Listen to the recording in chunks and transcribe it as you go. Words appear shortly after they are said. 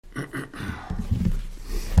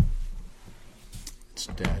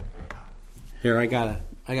Here, I got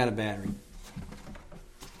a battery.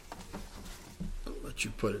 I'll let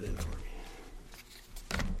you put it in for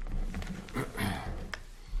me.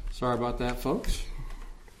 Sorry about that, folks.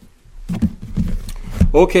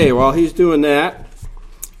 Okay, while he's doing that,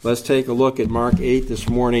 let's take a look at Mark 8 this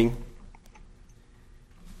morning.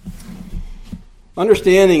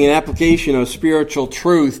 Understanding and application of spiritual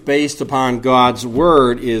truth based upon God's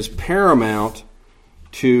Word is paramount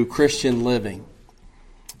to Christian living.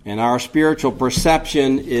 And our spiritual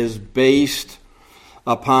perception is based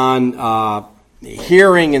upon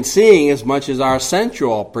hearing and seeing as much as our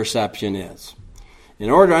sensual perception is. In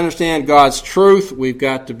order to understand God's truth, we've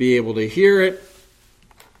got to be able to hear it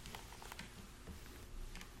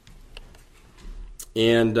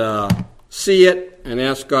and see it and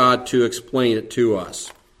ask God to explain it to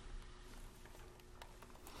us.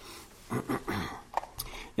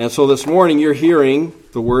 And so this morning you're hearing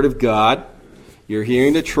the Word of God. You're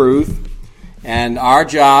hearing the truth, and our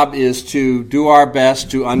job is to do our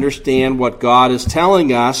best to understand what God is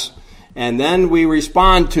telling us, and then we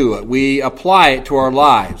respond to it. We apply it to our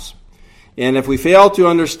lives. And if we fail to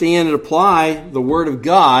understand and apply the Word of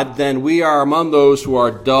God, then we are among those who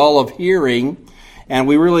are dull of hearing, and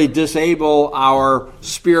we really disable our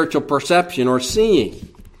spiritual perception or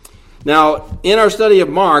seeing. Now, in our study of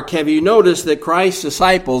Mark, have you noticed that Christ's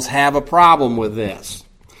disciples have a problem with this?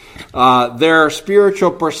 Their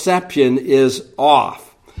spiritual perception is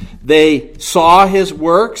off. They saw his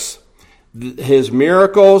works, his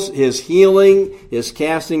miracles, his healing, his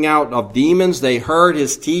casting out of demons. They heard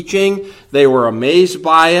his teaching. They were amazed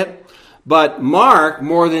by it. But Mark,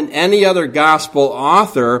 more than any other gospel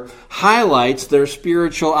author, highlights their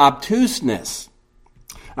spiritual obtuseness.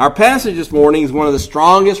 Our passage this morning is one of the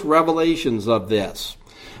strongest revelations of this.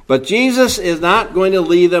 But Jesus is not going to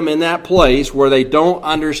leave them in that place where they don't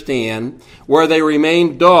understand, where they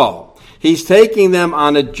remain dull. He's taking them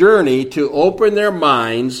on a journey to open their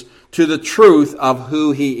minds to the truth of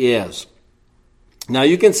who he is. Now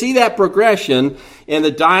you can see that progression in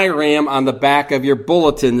the diagram on the back of your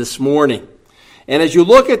bulletin this morning. And as you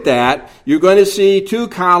look at that, you're going to see two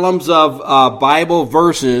columns of Bible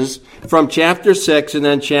verses from chapter 6 and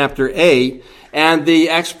then chapter 8. And the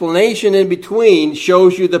explanation in between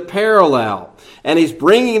shows you the parallel. And he's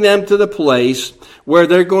bringing them to the place where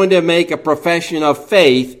they're going to make a profession of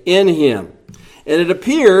faith in him. And it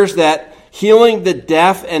appears that healing the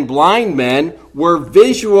deaf and blind men were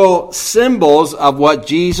visual symbols of what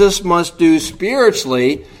Jesus must do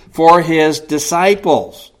spiritually for his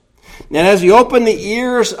disciples. And as he opened the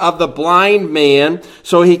ears of the blind man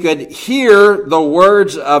so he could hear the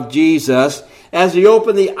words of Jesus, as he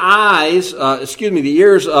opened the ears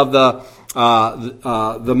of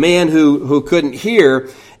the man who couldn't hear,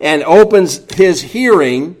 and opens his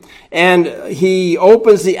hearing, and he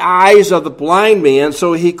opens the eyes of the blind man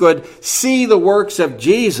so he could see the works of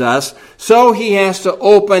Jesus, so he has to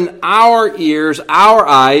open our ears, our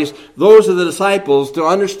eyes, those of the disciples, to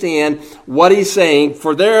understand what he's saying,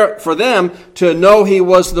 for them to know he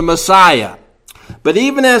was the Messiah. But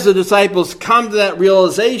even as the disciples come to that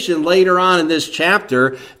realization later on in this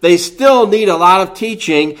chapter, they still need a lot of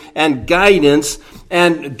teaching and guidance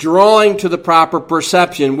and drawing to the proper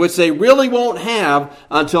perception, which they really won't have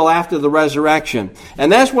until after the resurrection.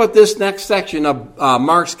 And that's what this next section of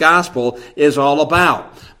Mark's gospel is all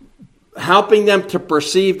about, helping them to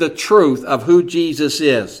perceive the truth of who Jesus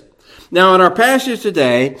is. Now, in our passage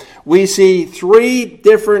today, we see three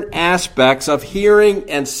different aspects of hearing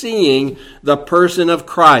and seeing the person of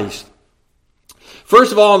Christ.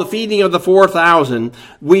 First of all, the feeding of the 4,000,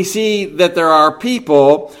 we see that there are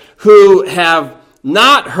people who have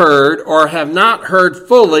not heard or have not heard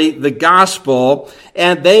fully the gospel,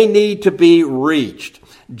 and they need to be reached.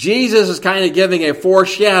 Jesus is kind of giving a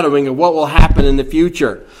foreshadowing of what will happen in the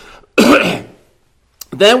future.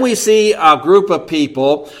 Then we see a group of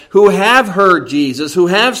people who have heard Jesus, who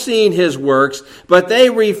have seen his works, but they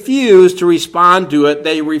refuse to respond to it.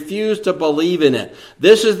 They refuse to believe in it.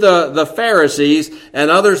 This is the Pharisees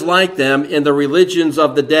and others like them in the religions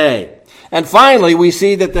of the day. And finally, we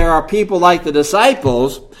see that there are people like the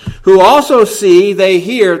disciples who also see, they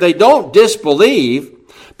hear, they don't disbelieve,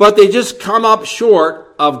 but they just come up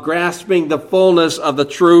short of grasping the fullness of the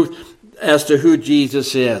truth as to who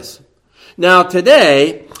Jesus is. Now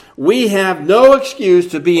today, we have no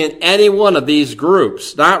excuse to be in any one of these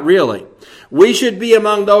groups. Not really. We should be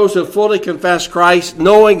among those who fully confess Christ,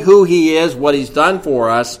 knowing who he is, what he's done for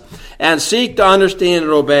us, and seek to understand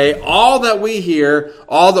and obey all that we hear,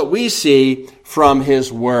 all that we see from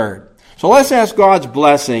his word. So let's ask God's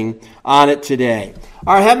blessing on it today.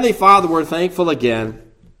 Our Heavenly Father, we're thankful again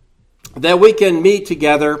that we can meet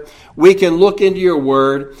together, we can look into your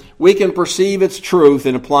word, we can perceive its truth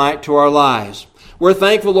and apply it to our lives. We're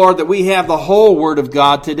thankful, Lord, that we have the whole Word of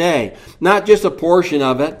God today, not just a portion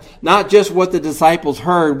of it, not just what the disciples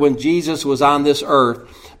heard when Jesus was on this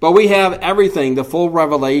earth, but we have everything, the full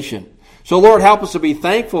revelation. So, Lord, help us to be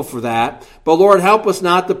thankful for that, but, Lord, help us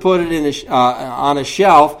not to put it on a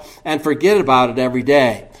shelf and forget about it every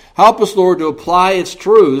day. Help us, Lord, to apply its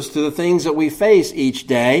truths to the things that we face each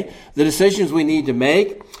day, the decisions we need to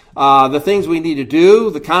make, the things we need to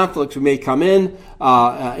do, the conflicts we may come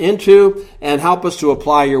into, and help us to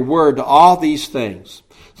apply your word to all these things.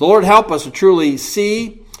 So, Lord, help us to truly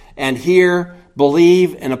see and hear,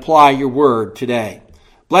 believe, and apply your word today.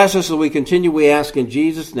 Bless us as we continue, we ask in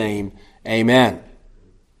Jesus' name, amen.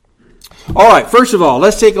 All right, first of all,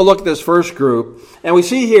 let's take a look at this first group. And we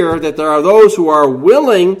see here that there are those who are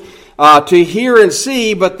willing to hear and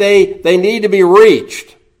see, but they need to be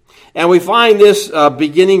reached. And we find this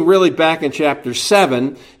beginning really back in chapter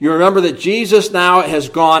 7. You remember that Jesus now has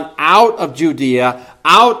gone out of Judea,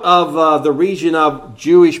 out of the region of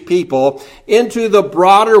Jewish people, into the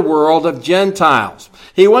broader world of Gentiles.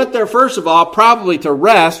 He went there, first of all, probably to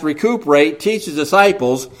rest, recuperate, teach his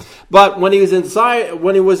disciples. But when he was in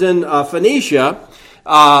Phoenicia,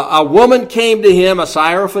 a woman came to him, a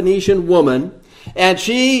Syrophoenician woman, and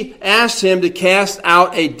she asked him to cast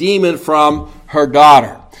out a demon from her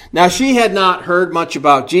daughter. Now, she had not heard much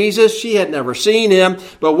about Jesus. She had never seen him.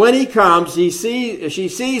 But when he comes, she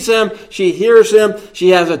sees him, she hears him, she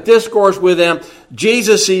has a discourse with him.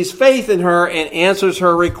 Jesus sees faith in her and answers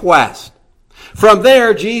her request. From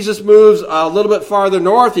there, Jesus moves a little bit farther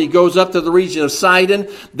north. He goes up to the region of Sidon.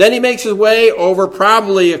 Then he makes his way over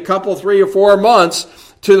probably 3 or 4 months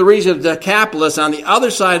to the region of Decapolis on the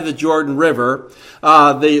other side of the Jordan River,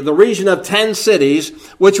 the region of 10 cities,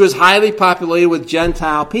 which was highly populated with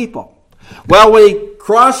Gentile people. Well, when he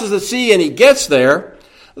crosses the sea and he gets there,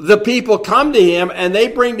 the people come to him and they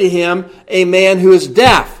bring to him a man who is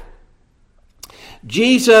deaf.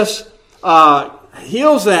 Jesus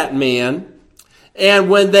heals that man,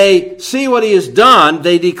 and when they see what he has done,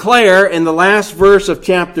 they declare in the last verse of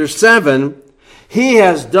chapter 7, he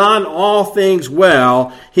has done all things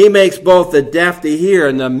well. He makes both the deaf to hear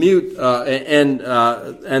and the mute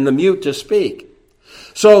and the mute to speak.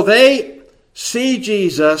 So they see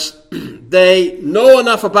Jesus. They know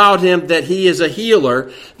enough about him that he is a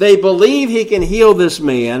healer. They believe he can heal this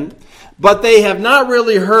man, but they have not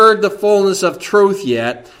really heard the fullness of truth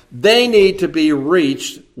yet. They need to be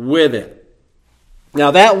reached with it.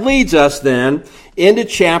 Now that leads us then into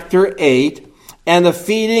chapter 8. And the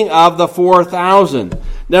feeding of the 4,000.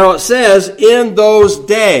 Now it says, in those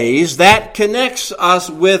days, that connects us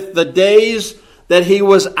with the days that he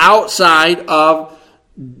was outside of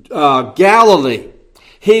Galilee.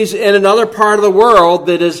 He's in another part of the world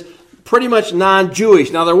that is pretty much non-Jewish.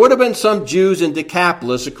 Now there would have been some Jews in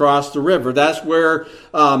Decapolis across the river. That's where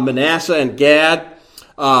Manasseh and Gad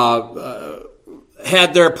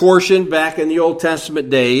had their portion back in the Old Testament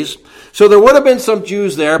days. So there would have been some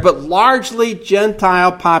Jews there, but largely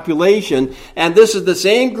Gentile population. And this is the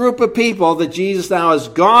same group of people that Jesus now has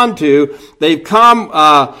gone to. They've come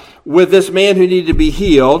with this man who needed to be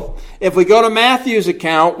healed. If we go to Matthew's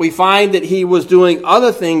account, we find that he was doing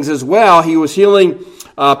other things as well. He was healing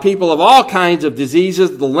people of all kinds of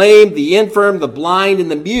diseases, the lame, the infirm, the blind,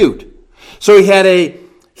 and the mute. So he had a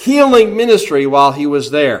healing ministry while he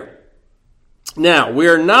was there. Now, we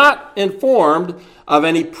are not informed of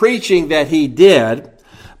any preaching that he did,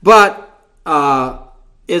 but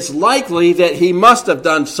it's likely that he must have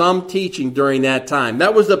done some teaching during that time.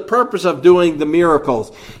 That was the purpose of doing the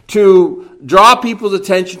miracles, to draw people's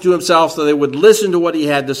attention to himself so they would listen to what he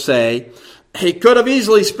had to say. He could have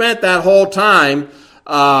easily spent that whole time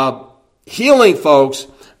healing folks,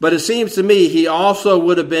 but it seems to me he also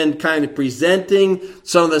would have been kind of presenting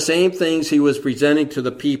some of the same things he was presenting to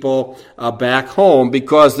the people back home,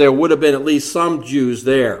 because there would have been at least some Jews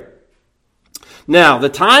there. Now, the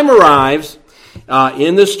time arrives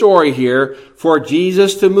in the story here for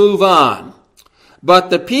Jesus to move on. But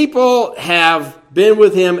the people have been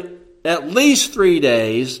with him at least 3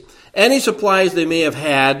 days. Any supplies they may have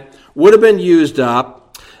had would have been used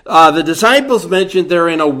up. The disciples mentioned they're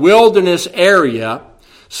in a wilderness area.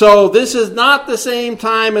 So this is not the same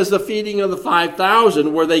time as the feeding of the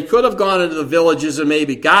 5,000, where they could have gone into the villages and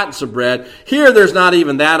maybe gotten some bread. Here, there's not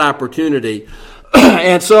even that opportunity.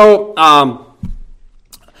 And so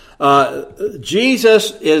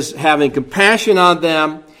Jesus is having compassion on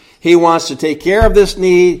them. He wants to take care of this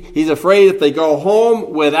need. He's afraid if they go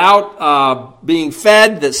home without being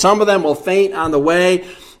fed, that some of them will faint on the way.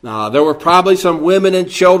 There were probably some women and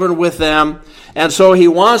children with them. And so he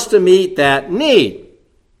wants to meet that need.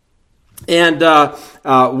 And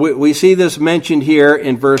we see this mentioned here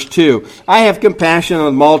in verse 2. I have compassion on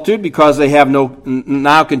the multitude because they have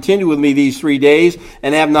now continued with me these 3 days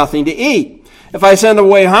and have nothing to eat. If I send them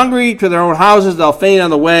away hungry to their own houses, they'll faint on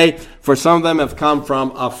the way, for some of them have come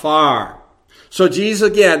from afar. So Jesus,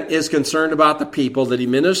 again, is concerned about the people that he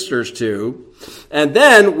ministers to. And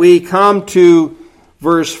then we come to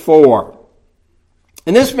verse 4.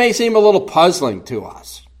 And this may seem a little puzzling to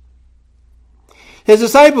us. His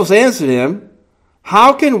disciples answered him,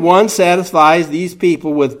 "How can one satisfy these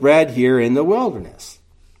people with bread here in the wilderness?"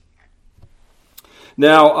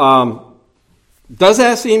 Now, does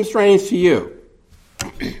that seem strange to you?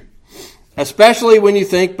 Especially when you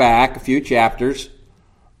think back a few chapters.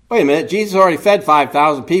 Wait a minute, Jesus already fed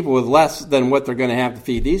 5,000 people with less than what they're going to have to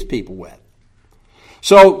feed these people with.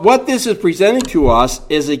 So what this is presenting to us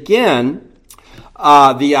is, again,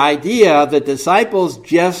 the idea that disciples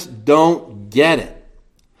just don't get it.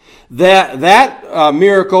 That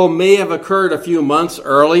miracle may have occurred a few months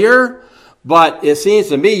earlier, but it seems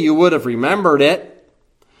to me you would have remembered it.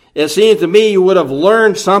 It seems to me you would have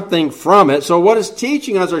learned something from it. So what it's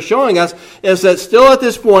teaching us or showing us is that still at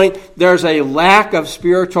this point, there's a lack of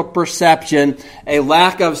spiritual perception, a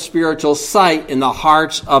lack of spiritual sight in the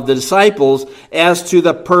hearts of the disciples as to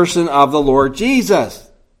the person of the Lord Jesus.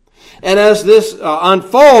 And as this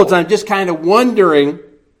unfolds, I'm just kind of wondering,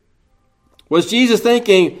 was Jesus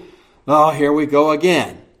thinking, oh, here we go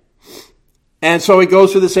again? And so he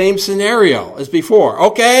goes through the same scenario as before.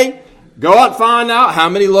 Okay, go out and find out how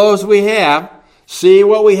many loaves we have. See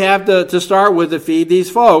what we have to start with to feed these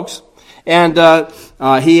folks. And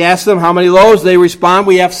he asks them how many loaves. They respond,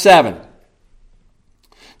 we have 7.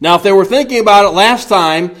 Now, if they were thinking about it last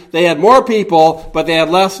time, they had more people, but they had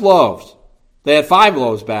less loaves. They had 5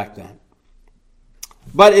 loaves back then.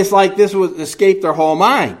 But it's like this would escape their whole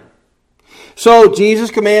mind. So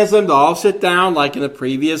Jesus commands them to all sit down, like in the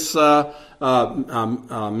previous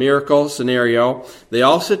miracle scenario. They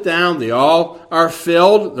all sit down. They all are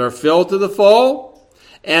filled. They're filled to the full.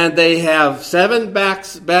 And they have 7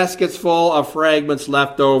 baskets full of fragments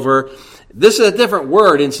left over. This is a different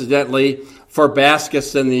word, incidentally, for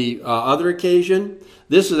baskets than the other occasion.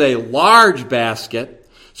 This is a large basket.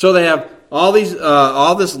 So they have all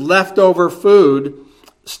this leftover food,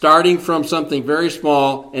 starting from something very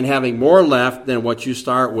small and having more left than what you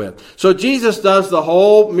start with. So Jesus does the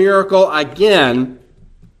whole miracle again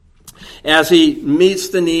as he meets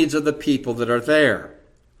the needs of the people that are there.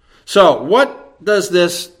 So what does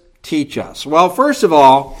this teach us? Well, first of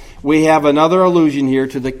all, we have another allusion here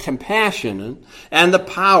to the compassion and the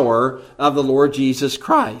power of the Lord Jesus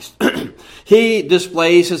Christ. He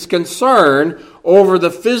displays his concern over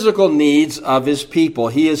the physical needs of his people.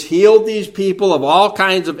 He has healed these people of all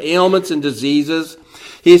kinds of ailments and diseases.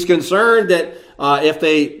 He's concerned that if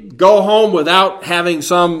they go home without having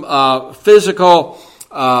some physical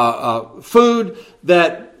food,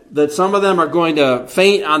 that some of them are going to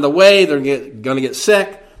faint on the way. They're going to get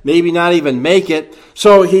sick. Maybe not even make it.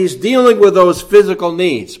 So he's dealing with those physical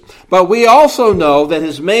needs. But we also know that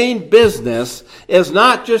his main business is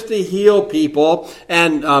not just to heal people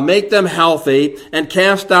and make them healthy and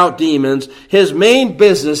cast out demons. His main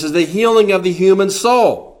business is the healing of the human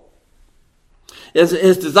soul.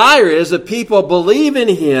 His desire is that people believe in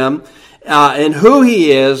him and who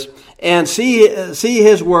he is and see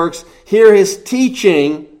his works, hear his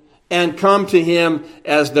teaching, and come to him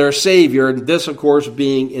as their Savior, this, of course,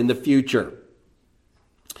 being in the future.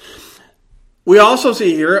 We also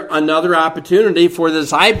see here another opportunity for the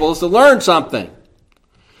disciples to learn something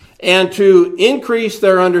and to increase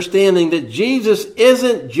their understanding that Jesus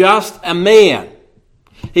isn't just a man.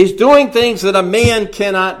 He's doing things that a man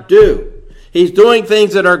cannot do. He's doing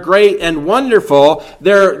things that are great and wonderful.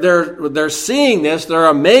 They're seeing this. They're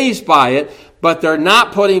amazed by it. But they're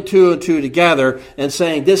not putting 2 and 2 together and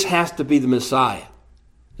saying this has to be the Messiah.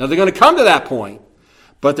 Now they're going to come to that point,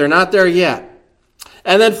 but they're not there yet.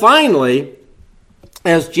 And then finally,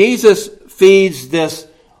 as Jesus feeds this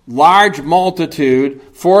large multitude,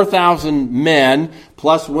 4,000 men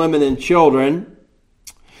plus women and children,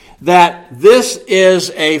 that this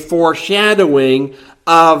is a foreshadowing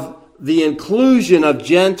of the inclusion of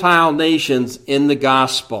Gentile nations in the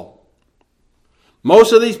gospel.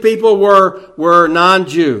 Most of these people were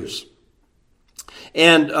non-Jews.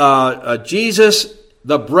 And Jesus,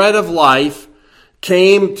 the bread of life,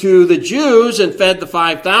 came to the Jews and fed the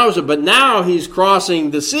 5,000. But now he's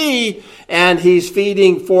crossing the sea and he's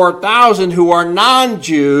feeding 4,000 who are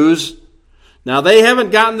non-Jews. Now they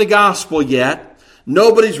haven't gotten the gospel yet.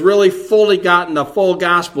 Nobody's really fully gotten the full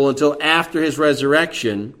gospel until after his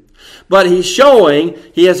resurrection. But he's showing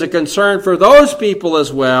he has a concern for those people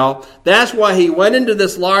as well. That's why he went into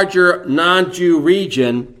this larger non-Jew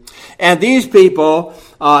region. And these people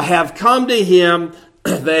have come to him.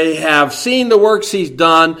 They have seen the works he's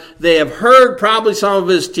done. They have heard probably some of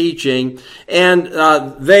his teaching. And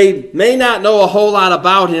they may not know a whole lot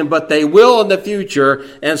about him, but they will in the future.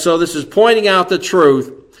 And so this is pointing out the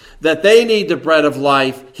truth that they need the bread of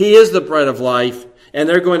life. He is the bread of life. And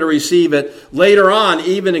they're going to receive it later on,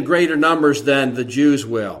 even in greater numbers than the Jews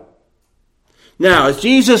will. Now, as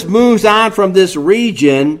Jesus moves on from this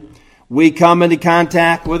region, we come into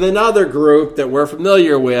contact with another group that we're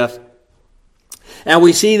familiar with. And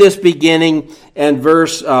we see this beginning in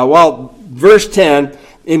verse 10.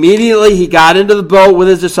 Immediately he got into the boat with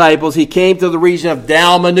his disciples. He came to the region of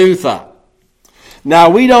Dalmanutha.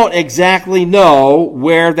 Now, we don't exactly know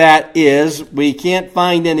where that is. We can't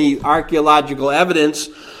find any archaeological evidence,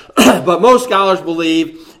 but most scholars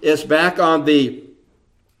believe it's back on the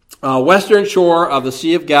western shore of the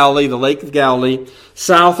Sea of Galilee, the Lake of Galilee,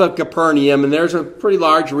 south of Capernaum, and there's a pretty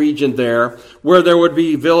large region there where there would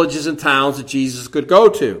be villages and towns that Jesus could go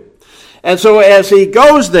to. And so as he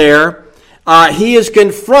goes there, he is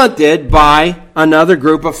confronted by another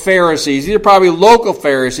group of Pharisees. These are probably local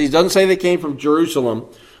Pharisees. It doesn't say they came from Jerusalem.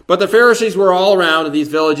 But the Pharisees were all around in these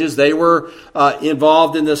villages. They were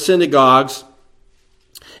involved in the synagogues.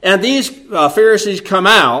 And these Pharisees come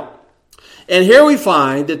out. And here we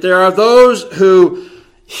find that there are those who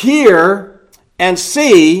hear and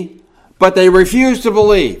see, but they refuse to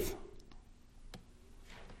believe.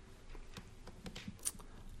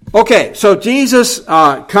 Okay, so Jesus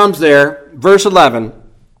comes there, verse 11,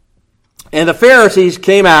 and the Pharisees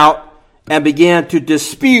came out and began to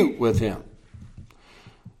dispute with him.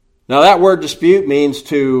 Now that word dispute means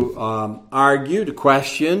to argue, to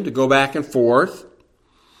question, to go back and forth.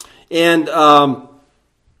 And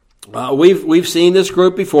we've seen this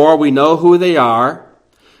group before. We know who they are.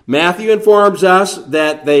 Matthew informs us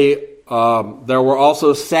that there were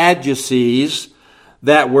also Sadducees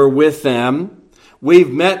that were with them.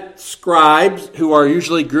 We've met scribes who are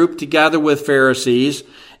usually grouped together with Pharisees,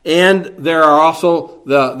 and there are also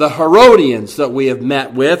the Herodians that we have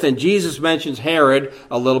met with, and Jesus mentions Herod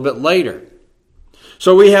a little bit later.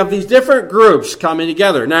 So we have these different groups coming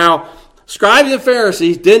together. Now, scribes and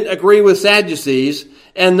Pharisees didn't agree with Sadducees,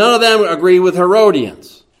 and none of them agree with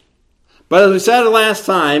Herodians. But as we said the last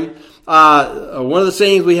time, one of the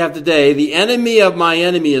sayings we have today, the enemy of my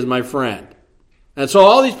enemy is my friend. And so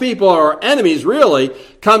all these people are enemies, really,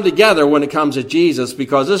 come together when it comes to Jesus,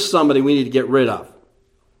 because this is somebody we need to get rid of.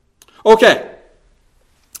 Okay.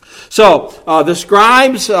 So the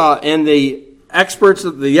scribes and the experts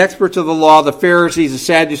of the law, the Pharisees, the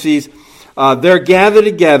Sadducees, they're gathered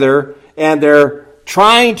together and they're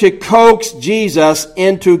trying to coax Jesus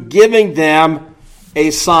into giving them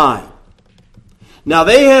a sign. Now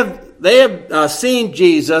they have seen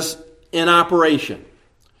Jesus in operation.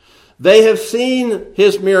 They have seen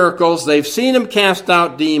his miracles. They've seen him cast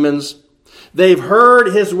out demons. They've heard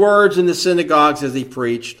his words in the synagogues as he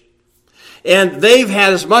preached. And they've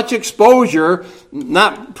had as much exposure,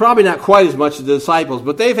 probably not quite as much as the disciples,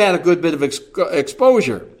 but they've had a good bit of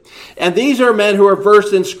exposure. And these are men who are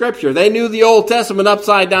versed in Scripture. They knew the Old Testament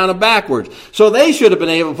upside down and backwards. So they should have been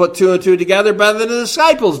able to put two and two together better than the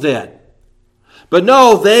disciples did. But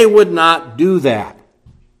no, they would not do that.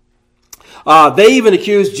 They even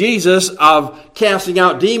accused Jesus of casting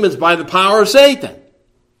out demons by the power of Satan.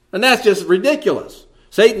 And that's just ridiculous.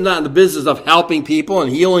 Satan's not in the business of helping people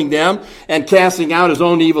and healing them and casting out his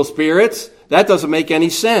own evil spirits. That doesn't make any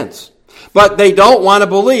sense. But they don't want to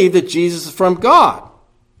believe that Jesus is from God.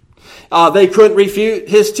 They couldn't refute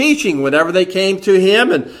his teaching whenever they came to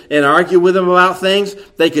him and argue with him about things.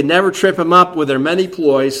 They could never trip him up with their many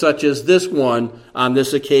ploys, such as this one on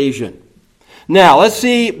this occasion. Now, let's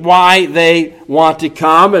see why they want to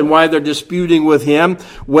come and why they're disputing with him.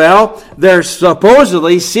 Well, they're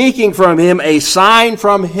supposedly seeking from him a sign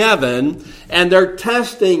from heaven, and they're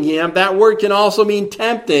testing him. That word can also mean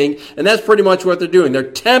tempting, and that's pretty much what they're doing.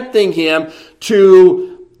 They're tempting him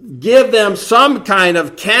to give them some kind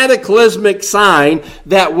of cataclysmic sign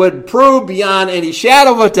that would prove beyond any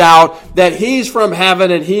shadow of a doubt that he's from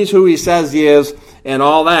heaven and he's who he says he is and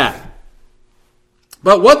all that.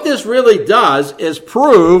 But what this really does is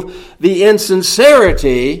prove the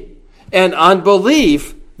insincerity and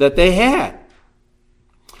unbelief that they had.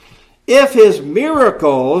 If his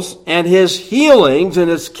miracles and his healings and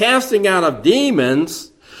his casting out of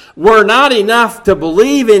demons were not enough to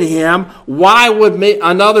believe in him, why would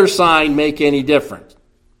another sign make any difference?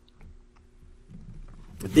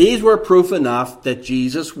 These were proof enough that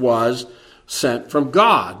Jesus was sent from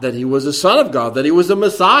God, that he was the Son of God, that he was the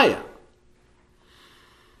Messiah.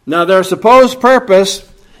 Now, their supposed purpose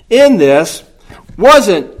in this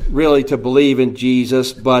wasn't really to believe in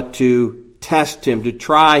Jesus, but to test him, to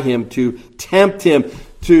try him, to tempt him,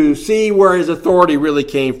 to see where his authority really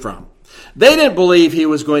came from. They didn't believe he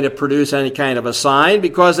was going to produce any kind of a sign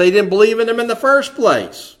because they didn't believe in him in the first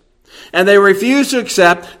place. And they refused to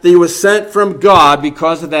accept that he was sent from God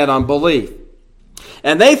because of that unbelief.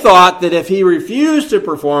 And they thought that if he refused to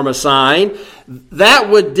perform a sign, that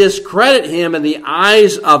would discredit him in the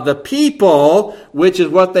eyes of the people, which is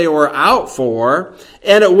what they were out for,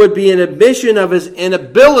 and it would be an admission of his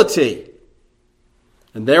inability.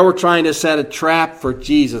 And they were trying to set a trap for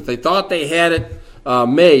Jesus. They thought they had it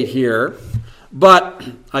made here. But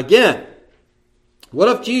again, what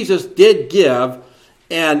if Jesus did give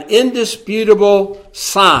an indisputable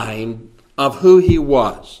sign of who he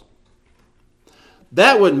was?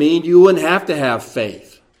 That would mean you wouldn't have to have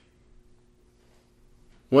faith.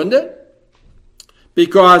 Wouldn't it?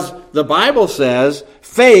 Because the Bible says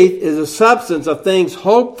faith is a substance of things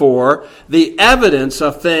hoped for, the evidence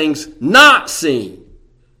of things not seen.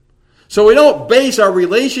 So we don't base our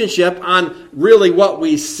relationship on really what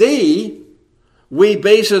we see. We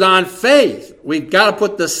base it on faith. We've got to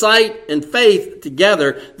put the sight and faith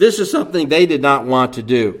together. This is something they did not want to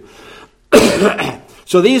do.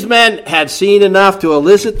 So these men had seen enough to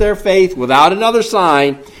elicit their faith without another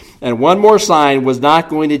sign, and one more sign was not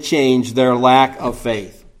going to change their lack of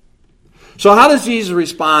faith. So how does Jesus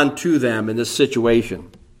respond to them in this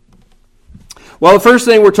situation? Well, the first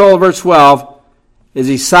thing we're told in verse 12 is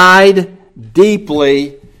he sighed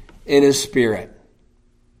deeply in his spirit.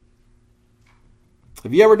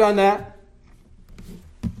 Have you ever done that?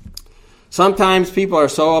 Sometimes people are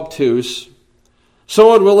so obtuse,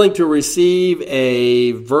 so unwilling to receive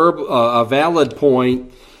a valid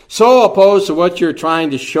point, so opposed to what you're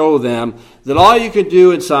trying to show them, that all you can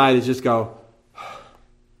do inside is just go,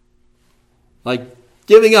 like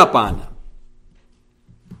giving up on them.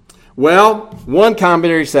 Well, one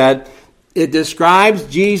commentator said, it describes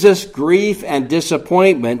Jesus' grief and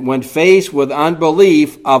disappointment when faced with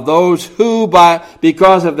unbelief of those who,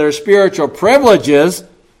 because of their spiritual privileges,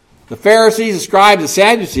 the Pharisees, the scribes, the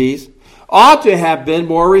Sadducees, ought to have been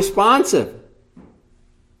more responsive.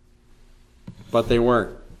 But they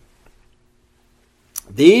weren't.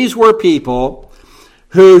 These were people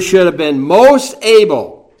who should have been most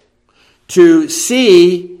able to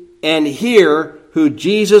see and hear who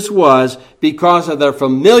Jesus was because of their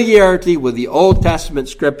familiarity with the Old Testament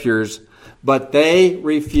scriptures, but they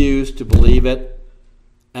refused to believe it.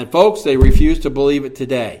 And folks, they refuse to believe it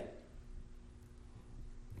today.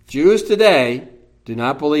 Jews today do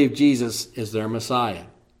not believe Jesus is their Messiah.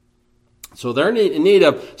 So they're in need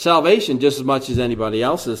of salvation just as much as anybody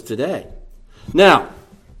else is today. Now,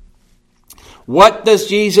 what does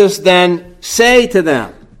Jesus then say to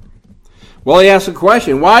them? Well, he asks a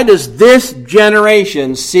question. Why does this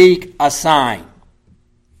generation seek a sign?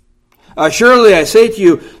 Surely I say to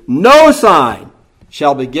you, no sign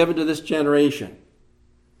shall be given to this generation.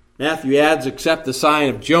 Matthew adds, except the sign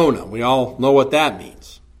of Jonah. We all know what that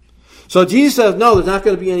means. So Jesus says, no, there's not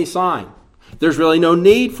going to be any sign. There's really no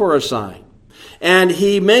need for a sign. And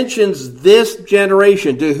he mentions this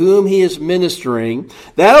generation to whom he is ministering.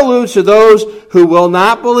 That alludes to those who will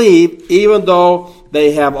not believe, even though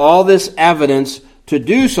they have all this evidence to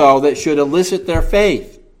do so that should elicit their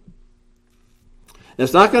faith.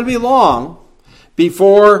 It's not going to be long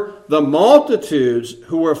before the multitudes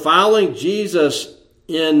who were following Jesus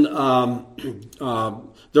in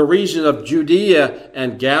the region of Judea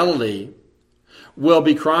and Galilee will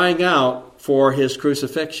be crying out for his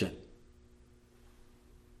crucifixion.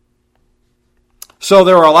 So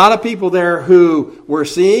there were a lot of people there who were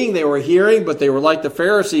seeing, they were hearing, but they were like the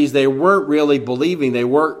Pharisees. They weren't really believing. They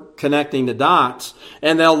weren't connecting the dots.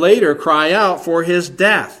 And they'll later cry out for his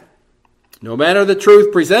death. No matter the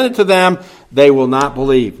truth presented to them, they will not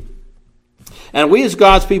believe. And we as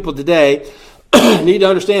God's people today need to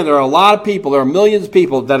understand there are a lot of people, there are millions of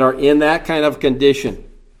people that are in that kind of condition.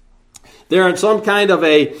 They're in some kind of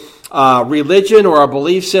a religion or a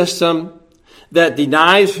belief system that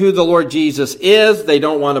denies who the Lord Jesus is. They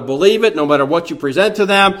don't want to believe it no matter what you present to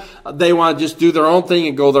them. They want to just do their own thing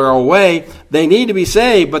and go their own way. They need to be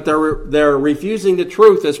saved, but they're refusing the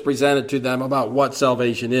truth that's presented to them about what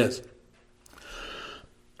salvation is.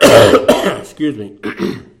 Excuse me.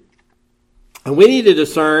 And we need to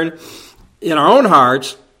discern in our own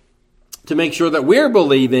hearts to make sure that we're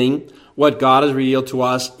believing what God has revealed to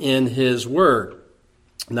us in his word.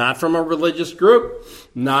 Not from a religious group,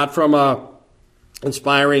 not from a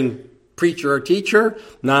inspiring preacher or teacher,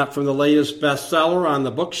 not from the latest bestseller on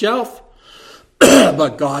the bookshelf,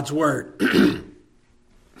 but God's Word.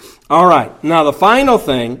 All right, now the final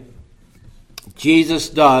thing Jesus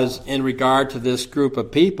does in regard to this group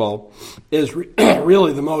of people is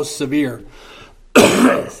really the most severe.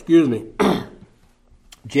 Excuse me.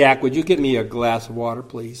 Jack, would you get me a glass of water,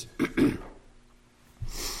 please?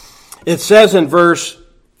 It says in verse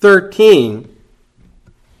 13,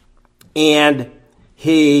 and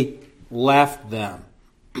he left them.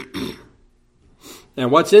 And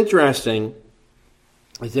what's interesting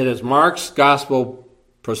is that as Mark's gospel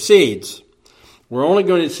proceeds, we're only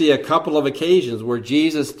going to see a couple of occasions where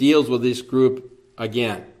Jesus deals with this group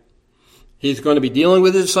again. He's going to be dealing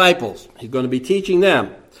with his disciples. He's going to be teaching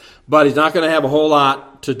them. But he's not going to have a whole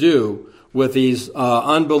lot to do with these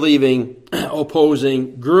unbelieving,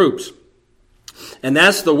 opposing groups. And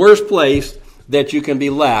that's the worst place that you can be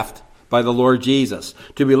left by the Lord Jesus.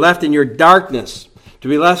 To be left in your darkness, to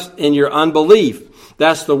be left in your unbelief.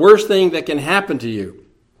 That's the worst thing that can happen to you.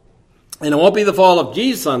 And it won't be the fault of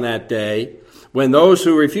Jesus on that day when those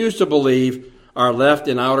who refuse to believe are left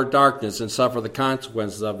in outer darkness and suffer the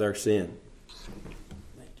consequences of their sin.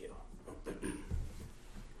 Thank you.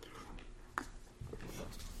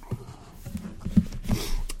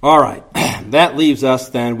 All right. That leaves us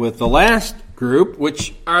then with the last group,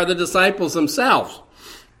 which are the disciples themselves.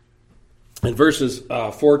 In verses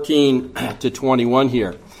 14 to 21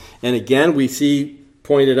 here. And again, we see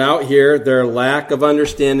pointed out here their lack of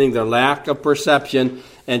understanding, their lack of perception,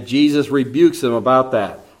 and Jesus rebukes them about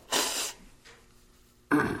that.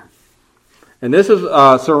 And this is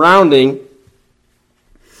surrounding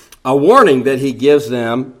a warning that he gives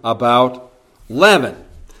them about leaven.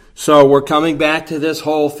 So we're coming back to this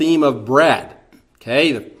whole theme of bread.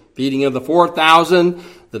 Okay, the feeding of the 4,000.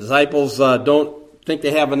 The disciples don't think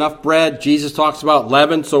they have enough bread. Jesus talks about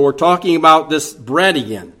leaven. So we're talking about this bread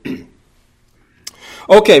again.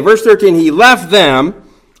 Okay, verse 13. He left them,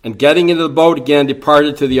 and getting into the boat again,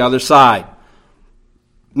 departed to the other side.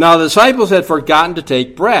 Now the disciples had forgotten to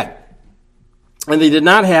take bread, and they did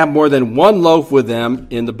not have more than one loaf with them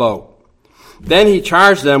in the boat. Then he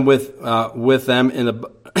charged them with them in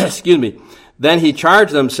the Then he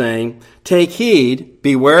charged them, saying, "Take heed,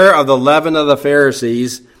 beware of the leaven of the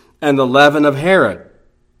Pharisees and the leaven of Herod."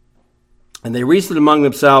 And they reasoned among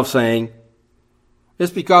themselves, saying,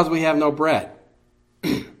 "It's because we have no bread."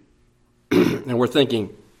 And we're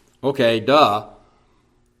thinking, okay, duh,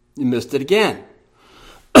 you missed it again.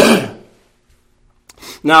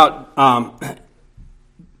 Now,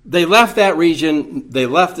 they left that region.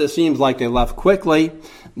 It seems like they left quickly.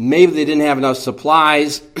 Maybe they didn't have enough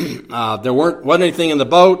supplies. There wasn't anything in the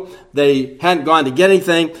boat. They hadn't gone to get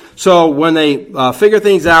anything. So when they figure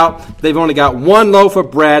things out, they've only got one loaf of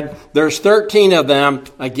bread. There's 13 of them.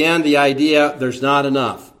 Again, the idea, there's not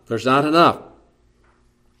enough. There's not enough.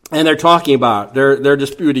 And they're talking about it. They're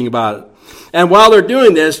disputing about it. And while they're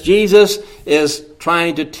doing this, Jesus is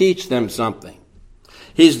trying to teach them something.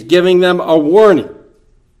 He's giving them a warning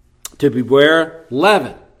to beware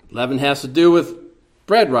leaven. Leaven has to do with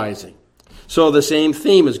bread rising. So the same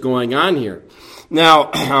theme is going on here.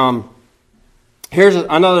 Now, here's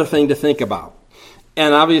another thing to think about.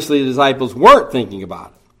 And obviously the disciples weren't thinking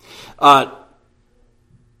about it.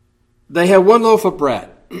 They had one loaf of bread.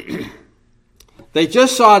 They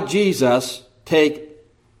just saw Jesus take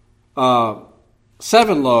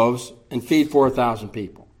 7 loaves and feed 4,000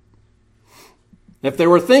 people. If they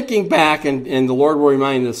were thinking back, and the Lord will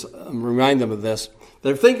remind them of this,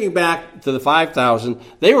 they're thinking back to the 5,000,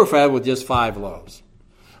 they were fed with just 5 loaves.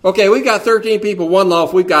 Okay, we've got 13 people, 1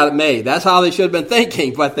 loaf, we've got it made. That's how they should have been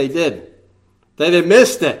thinking, but they didn't. They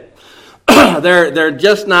missed it. They're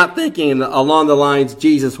just not thinking along the lines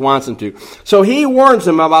Jesus wants them to. So he warns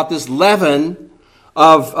them about this leaven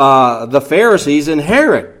of the Pharisees and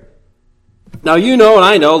Herod. Now you know and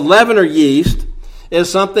I know leaven or yeast is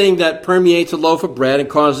something that permeates a loaf of bread and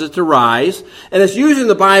causes it to rise. And it's used in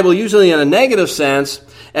the Bible, usually in a negative sense,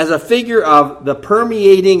 as a figure of the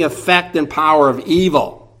permeating effect and power of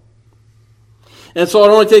evil. And so it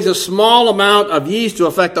only takes a small amount of yeast to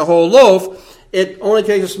affect the whole loaf. It only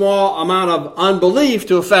takes a small amount of unbelief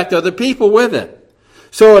to affect other people with it.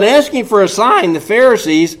 So in asking for a sign, the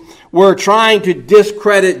Pharisees were trying to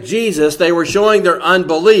discredit Jesus. They were showing their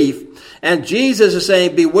unbelief. And Jesus is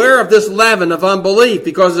saying, beware of this leaven of unbelief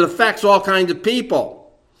because it affects all kinds of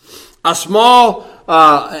people. A small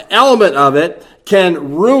element of it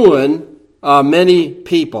can ruin many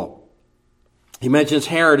people. He mentions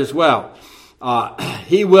Herod as well.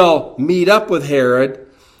 He will meet up with Herod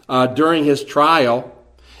during his trial,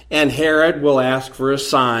 and Herod will ask for a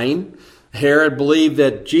sign. Herod believed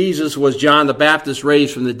that Jesus was John the Baptist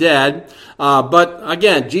raised from the dead. But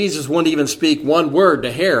again, Jesus wouldn't even speak one word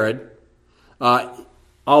to Herod,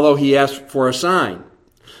 although he asked for a sign.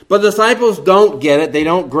 But the disciples don't get it. They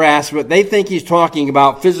don't grasp it. They think he's talking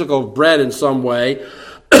about physical bread in some way,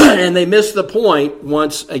 and they miss the point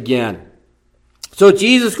once again. So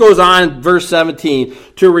Jesus goes on, verse 17,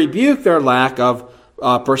 to rebuke their lack of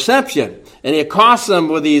perception. And he accosts them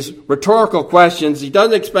with these rhetorical questions. He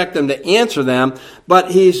doesn't expect them to answer them,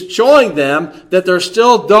 but he's showing them that they're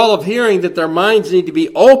still dull of hearing, that their minds need to be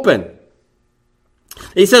open.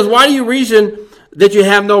 He says, why do you reason that you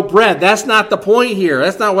have no bread? That's not the point here.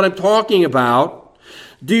 That's not what I'm talking about.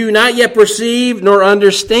 Do you not yet perceive nor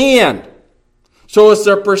understand? So it's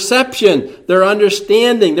their perception, their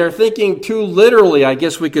understanding. They're thinking too literally, I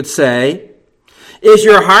guess we could say. Is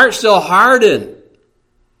your heart still hardened?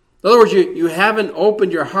 In other words, you haven't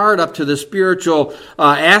opened your heart up to the spiritual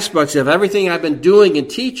aspects of everything I've been doing and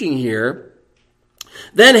teaching here.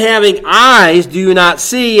 Then having eyes, do you not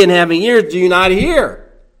see? And having ears, do you not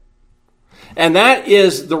hear? And that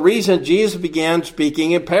is the reason Jesus began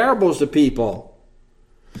speaking in parables to people.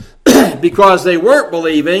 Because they weren't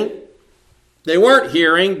believing, they weren't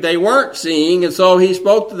hearing, they weren't seeing, and so he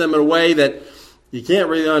spoke to them in a way that you can't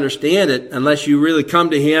really understand it unless you really come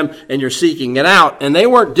to him and you're seeking it out. And they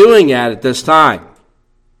weren't doing that at this time.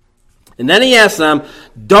 And then he asked them,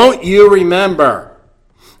 don't you remember?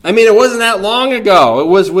 I mean, it wasn't that long ago. It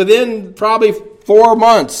was within probably 4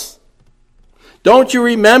 months. Don't you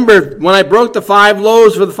remember when I broke the 5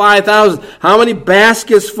 loaves for the 5,000? How many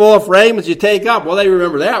baskets full of fragments you take up? Well, they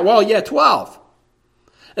remember that. Well, yeah, 12.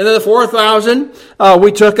 And then the 4,000,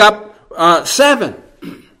 we took up 7.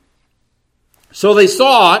 So they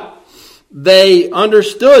saw it, they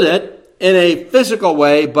understood it in a physical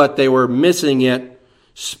way, but they were missing it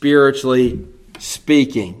spiritually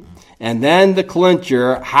speaking. And then the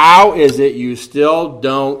clincher, how is it you still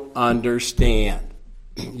don't understand?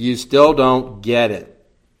 You still don't get it.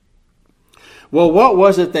 Well, what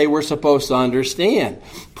was it they were supposed to understand?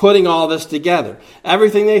 Putting all this together.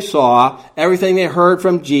 Everything they saw, everything they heard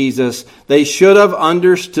from Jesus, they should have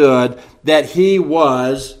understood that he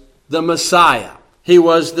was the Messiah. He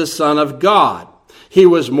was the Son of God. He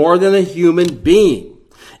was more than a human being.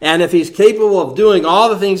 And if he's capable of doing all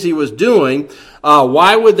the things he was doing,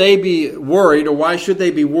 why would they be worried, or why should they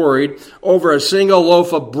be worried over a single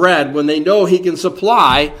loaf of bread when they know he can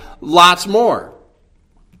supply lots more?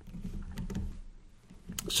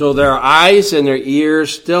 So their eyes and their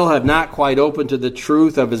ears still have not quite opened to the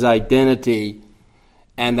truth of his identity,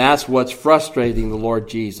 and that's what's frustrating the Lord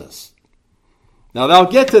Jesus. Now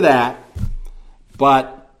they'll get to that,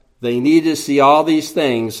 but they need to see all these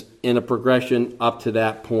things in a progression up to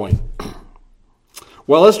that point.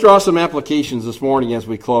 Well, let's draw some applications this morning as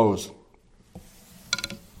we close.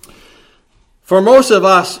 For most of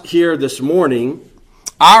us here this morning,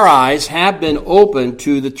 our eyes have been opened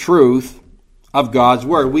to the truth of God's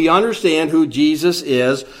Word. We understand who Jesus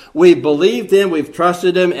is. We've believed him. We've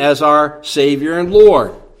trusted him as our Savior and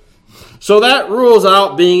Lord. So that rules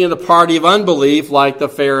out being in the party of unbelief like the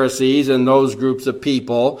Pharisees and those groups of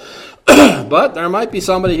people. But there might be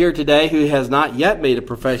somebody here today who has not yet made a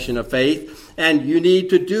profession of faith, and you need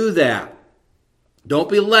to do that. Don't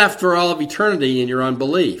be left for all of eternity in your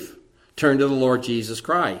unbelief. Turn to the Lord Jesus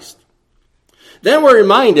Christ. Then we're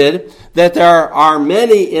reminded that there are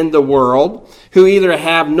many in the world who either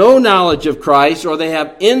have no knowledge of Christ or they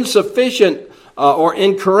have insufficient or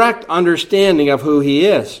incorrect understanding of who he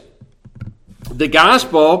is. The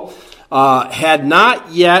gospel had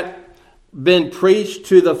not yet been preached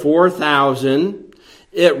to the 4,000.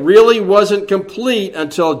 It really wasn't complete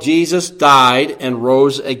until Jesus died and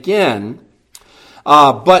rose again.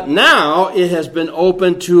 But now it has been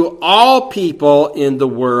open to all people in the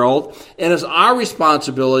world, and it's our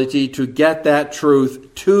responsibility to get that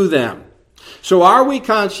truth to them. So are we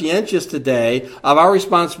conscientious today of our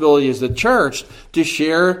responsibility as the church to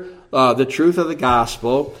share the truth of the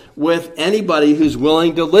gospel with anybody who's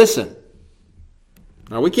willing to listen?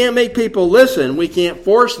 Now, we can't make people listen. We can't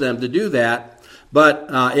force them to do that. But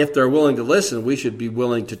if they're willing to listen, we should be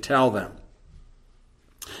willing to tell them.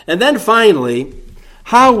 And then finally,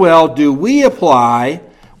 how well do we apply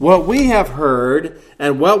what we have heard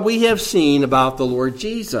and what we have seen about the Lord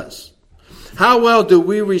Jesus? How well do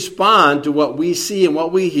we respond to what we see and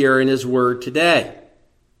what we hear in his word today?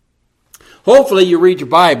 Hopefully you read your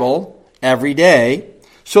Bible every day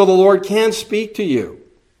so the Lord can speak to you.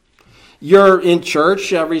 You're in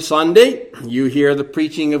church every Sunday. You hear the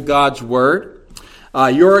preaching of God's word.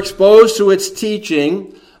 You're exposed to its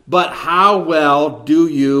teaching, but how well do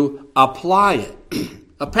you apply it?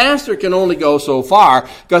 A pastor can only go so far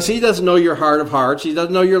because he doesn't know your heart of hearts. He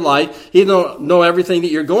doesn't know your life. He doesn't know everything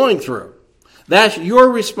that you're going through. That's your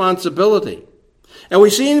responsibility. And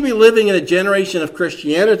we seem to be living in a generation of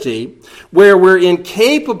Christianity where we're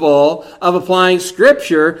incapable of applying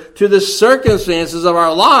Scripture to the circumstances of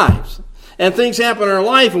our lives. And things happen in our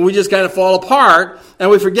life and we just kind of fall apart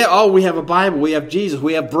and we forget, oh, we have a Bible, we have Jesus,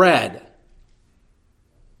 we have bread.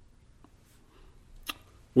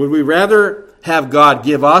 Would we rather have God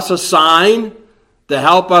give us a sign to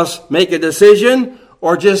help us make a decision,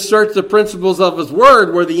 or just search the principles of His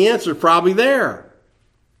Word where the answer is probably there?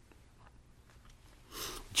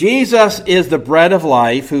 Jesus is the bread of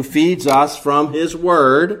life who feeds us from His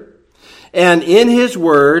Word. And in His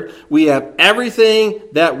Word, we have everything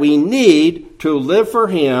that we need to live for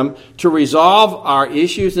Him, to resolve our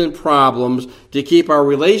issues and problems, to keep our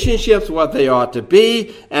relationships what they ought to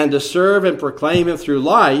be, and to serve and proclaim Him through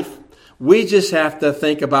life. We just have to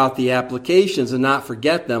think about the applications and not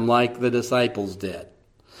forget them like the disciples did.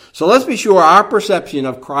 So let's be sure our perception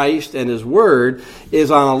of Christ and His Word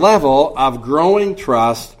is on a level of growing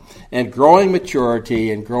trust and growing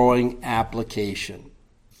maturity and growing application.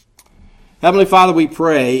 Heavenly Father, we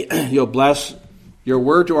pray You'll bless Your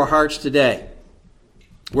Word to our hearts today.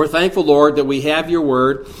 We're thankful, Lord, that we have Your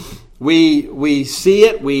Word. We see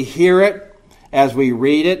it, we hear it as we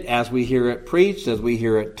read it, as we hear it preached, as we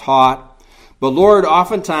hear it taught. But Lord,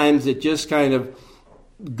 oftentimes it just kind of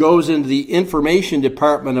goes into the information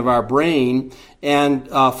department of our brain and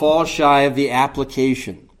falls shy of the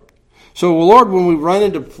application. So, Lord, when we run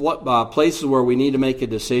into places where we need to make a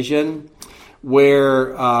decision,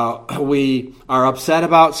 where we are upset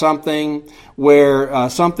about something, where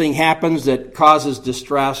something happens that causes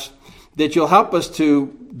distress, that You'll help us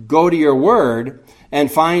to go to Your Word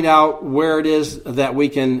and find out where it is that we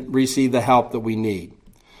can receive the help that we need.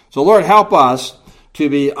 So, Lord, help us to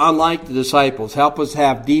be unlike the disciples. Help us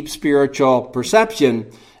have deep spiritual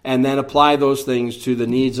perception and then apply those things to the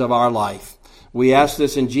needs of our life. We ask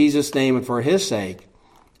this in Jesus' name and for His sake.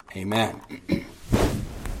 Amen.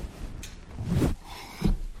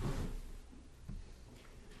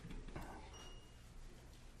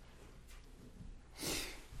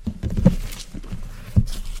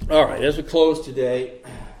 All right, as we close today,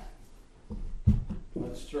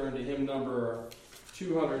 let's turn to hymn number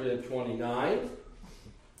 229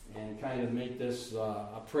 and kind of make this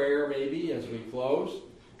a prayer maybe as we close.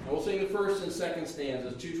 And we'll sing the first and second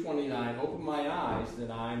stanzas, 229, Open my eyes that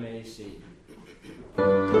I may see.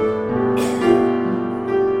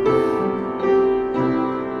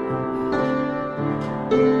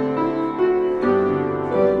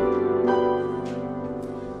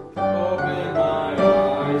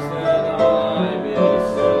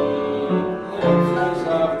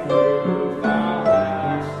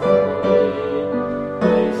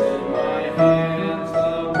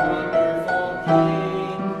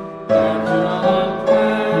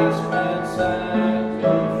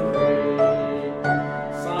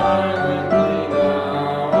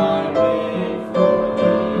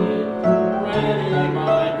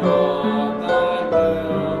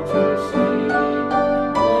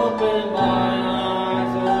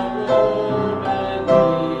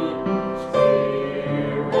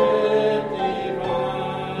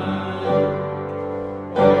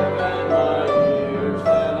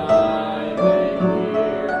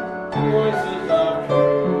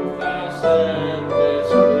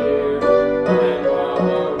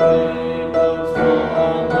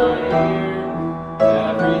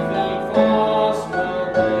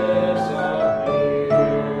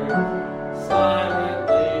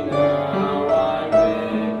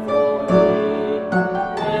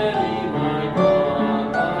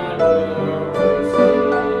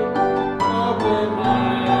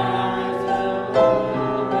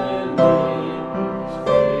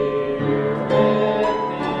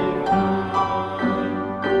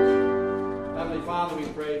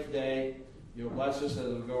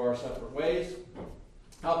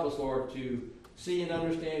 See and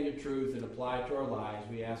understand your truth and apply it to our lives.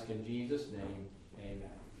 We ask in Jesus' name, amen.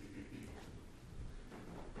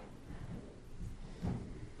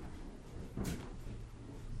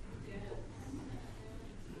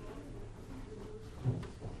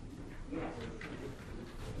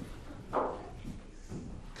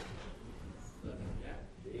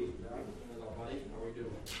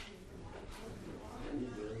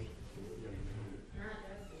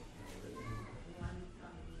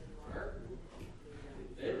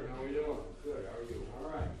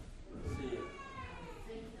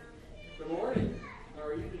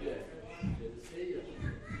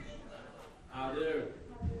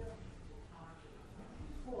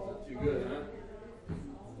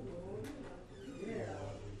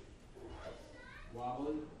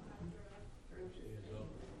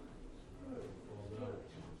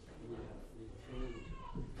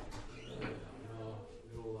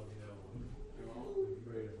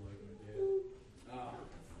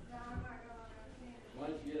 Why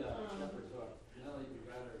don't you get a shepherd's hook? Nellie, you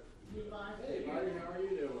better. Hey, buddy, how are you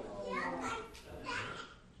doing?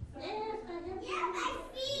 Yes, I just got my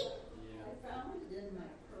feet. Yeah. I found it in my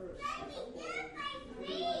purse. Gotta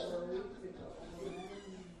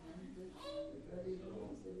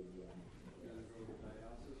go to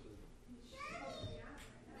dialysis.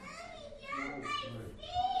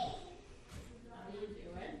 How do you do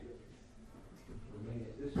it?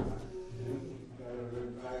 This one. Got a red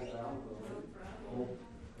bag down.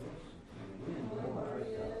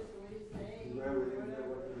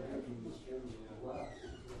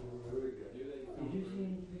 Did you see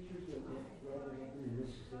any pictures of what happened in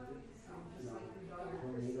Mississippi?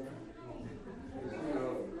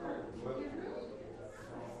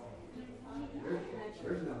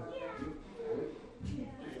 There's no.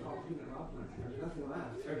 Just call Peter Hoffman. There's nothing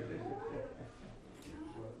left.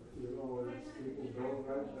 You know, people go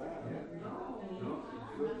right back. No.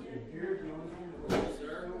 Here's the only thing that was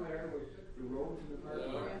still there was the roads and the park.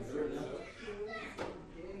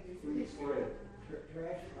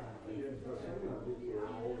 Trash pile. Some of these are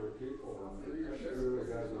older people. I'm sure the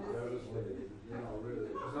guys are devastated. You know,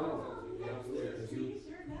 really. No. Because you